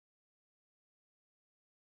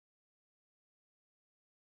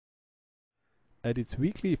At its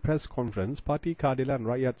weekly press conference, Party KeADILan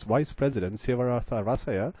Vice President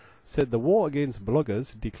Sivarasa said the war against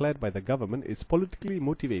bloggers declared by the government is politically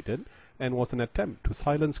motivated and was an attempt to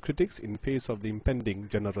silence critics in face of the impending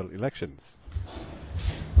general elections.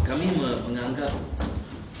 Kami menganggap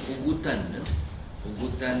ugutan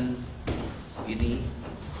ini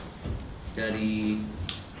dari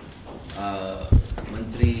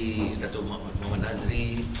Menteri Datuk Muhammad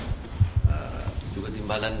Nazri, juga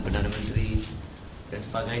Timbalan Perdana Menteri dan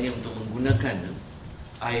sebagainya untuk menggunakan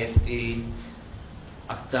ISA,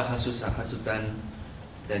 Akta Hasutan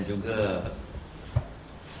dan juga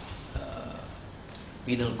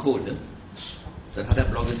Penal Code terhadap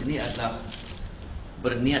bloggers ini adalah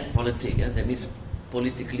berniat politik, that means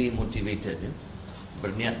politically motivated,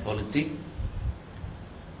 berniat politik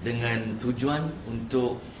dengan tujuan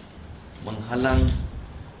untuk menghalang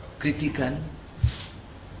kritikan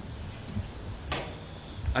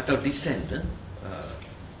atau dissent,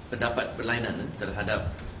 pendapat berlainan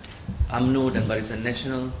terhadap UMNO dan Barisan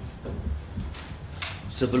Nasional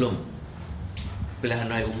sebelum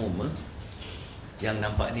pilihan raya umum yang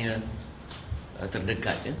nampaknya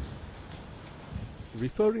terdekat.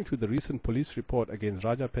 Referring to the recent police report against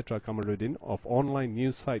Raja Petra Kamarudin of online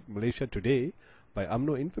news site Malaysia Today by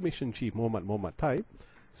UMNO Information Chief Muhammad Taib,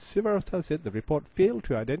 Sivarasa said the report failed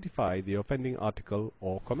to identify the offending article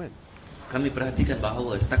or comment. Kami perhatikan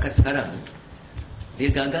bahawa setakat sekarang dia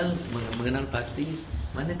gagal mengenal pasti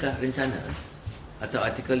manakah rencana atau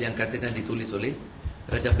artikel yang katakan ditulis oleh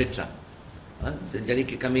Raja Petra.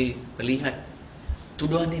 Jadi kami melihat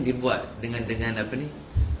tuduhan ini dibuat dengan apa ni?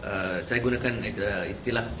 Saya gunakan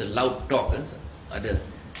istilah the loud talk, ada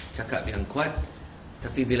cakap yang kuat,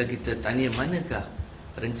 tapi bila kita tanya manakah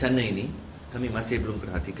rencana ini, kami masih belum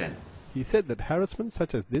perhatikan. He said that harassment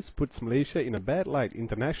such as this puts Malaysia in a bad light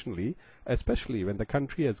internationally, especially when the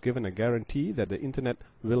country has given a guarantee that the internet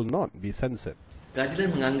will not be censored.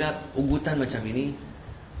 KeADILan menganggap ugutan macam ini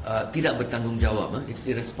tidak bertanggungjawab, it's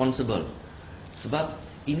irresponsible. Sebab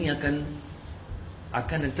ini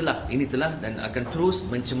telah dan akan terus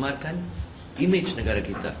mencemarkan imej negara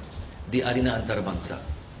kita di arena antarabangsa.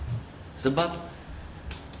 Sebab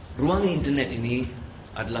ruang internet ini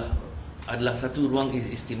adalah satu ruang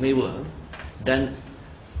istimewa dan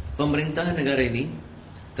pemerintahan negara ini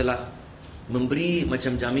telah memberi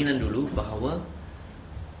macam jaminan dulu bahawa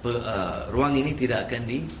ruang ini tidak akan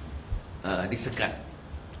disekat.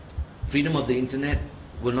 Freedom of the internet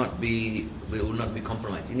will not be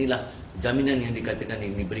compromised. Inilah jaminan yang dikatakan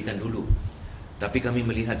yang diberikan dulu. Tapi kami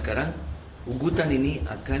melihat sekarang ugutan ini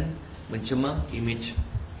akan mencemar imej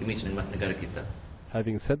negara kita.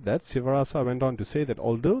 Having said that, Sivarasa went on to say that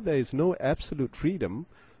although there is no absolute freedom,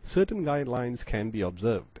 certain guidelines can be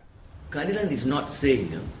observed. KeADILan is not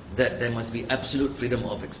saying that there must be absolute freedom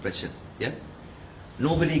of expression. Yeah,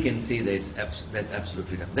 nobody can say there's absolute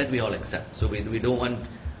freedom. That we all accept. So we don't want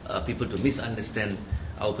people to misunderstand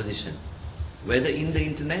our position, whether in the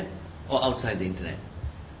internet or outside the internet.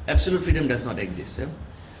 Absolute freedom does not exist. Yeah?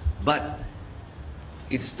 But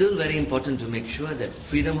it's still very important to make sure that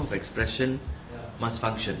freedom of expression must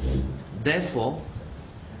function. Therefore,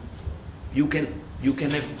 you can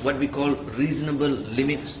have what we call reasonable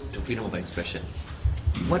limits to freedom of expression.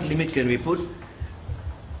 What limit can we put?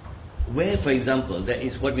 Where, for example, there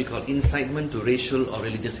is what we call incitement to racial or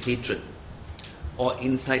religious hatred, or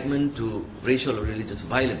incitement to racial or religious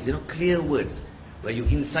violence, clear words where you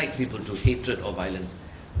incite people to hatred or violence,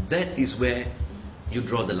 that is where you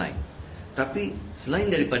draw the line. Tapi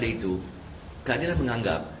selain daripada itu, KeADILan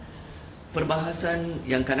menganggap perbahasan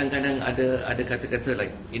yang kadang-kadang ada kata-kata,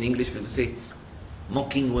 like in English people say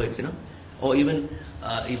mocking words, or even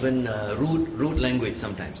rude language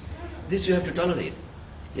sometimes. This you have to tolerate.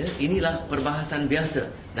 Yeah? Inilah perbahasan biasa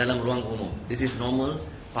dalam ruang umum. This is normal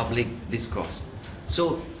public discourse.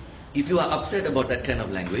 So if you are upset about that kind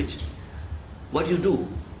of language, what you do?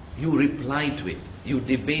 You reply to it. You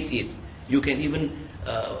debate it. You can even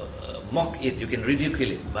mock it. You can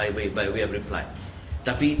ridicule it by way of reply.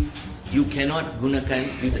 Tapi you cannot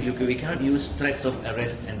we cannot use threats of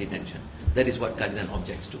arrest and detention. That is what KeADILan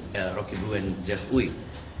objects to, Rocky Blue and Jeff Uy.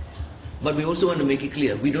 But we also want to make it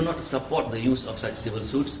clear, we do not support the use of such civil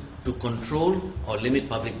suits to control or limit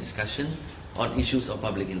public discussion on issues of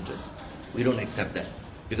public interest. We don't accept that,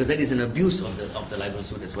 because that is an abuse of the libel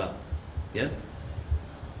suit as well. Yeah.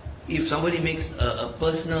 If somebody makes a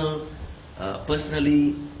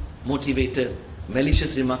personally motivated,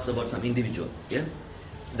 malicious remarks about some individual, yeah,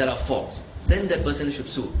 that are false, then that person should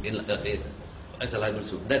sue as a libel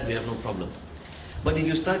suit. That we have no problem. But if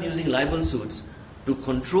you start using libel suits to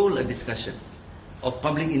control a discussion of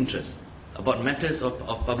public interest, about matters of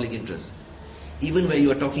public interest, even where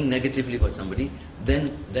you are talking negatively about somebody,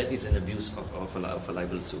 then that is an abuse of a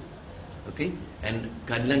libel suit. Okay? And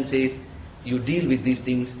KeADILan says you deal with these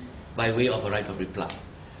things by way of a right of reply,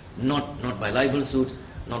 not by libel suits,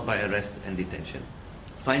 not by arrest and detention.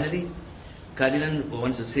 Finally, KeADILan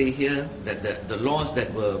wants to say here that the laws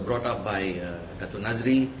that were brought up by Dato'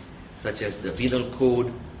 Nazri, such as the Penal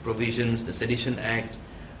Code provisions, the Sedition Act,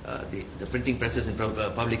 the Printing Presses and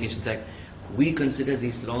Publications Act, we consider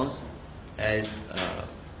these laws as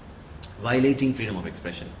violating freedom of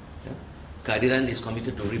expression. Yeah? KeADILan is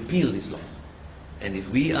committed to repeal these laws. And if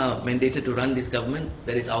we are mandated to run this government,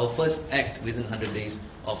 that is our first act within 100 days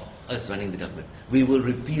of us running the government. We will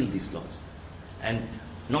repeal these laws. And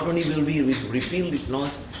not only will we repeal these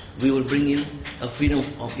laws, we will bring in a freedom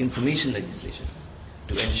of information legislation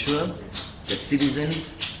to ensure that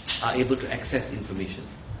citizens are able to access information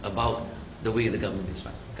about the way the government is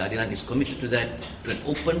run. KeADILan is committed to that, to an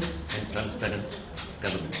open and transparent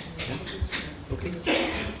government. Yeah? Okay.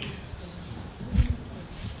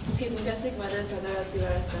 Okay, terima kasih kepada saudara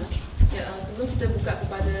Sivarasa. Ya, sebelum kita buka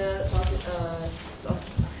kepada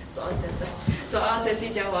soal sesi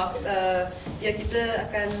jawab, ya kita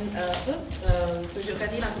akan tunjukkan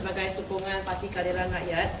ini sebagai sokongan Parti KeADILan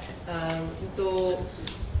Rakyat untuk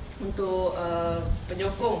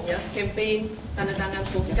penyokong ya kempen tanda tangan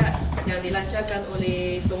postcard yang dilancarkan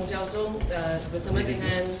oleh Dong Jiao Zong bersama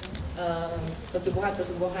dengan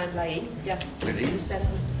pertubuhan-pertubuhan lain. Ya, stand.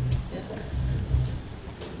 Ya.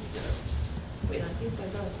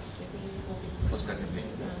 Postcard campaign.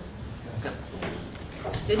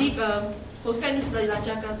 Jadi postcard ini sudah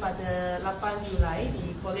dilancarkan pada 8 Julai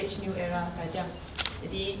di College New Era Kajang.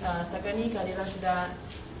 Jadi setakat ini KeADILan sudah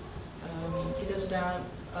kita sudah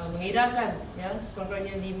mengedarkan ya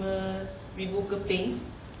sekurang-kurangnya 5,000 keping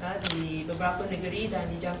di beberapa negeri, dan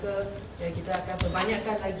dijangka ya, kita akan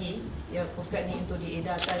perbanyakkan lagi ya postcard ini untuk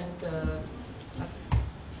diedarkan ke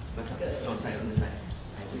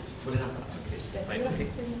Boleh nampak? Okay. Fine, okay.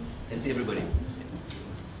 Can see everybody.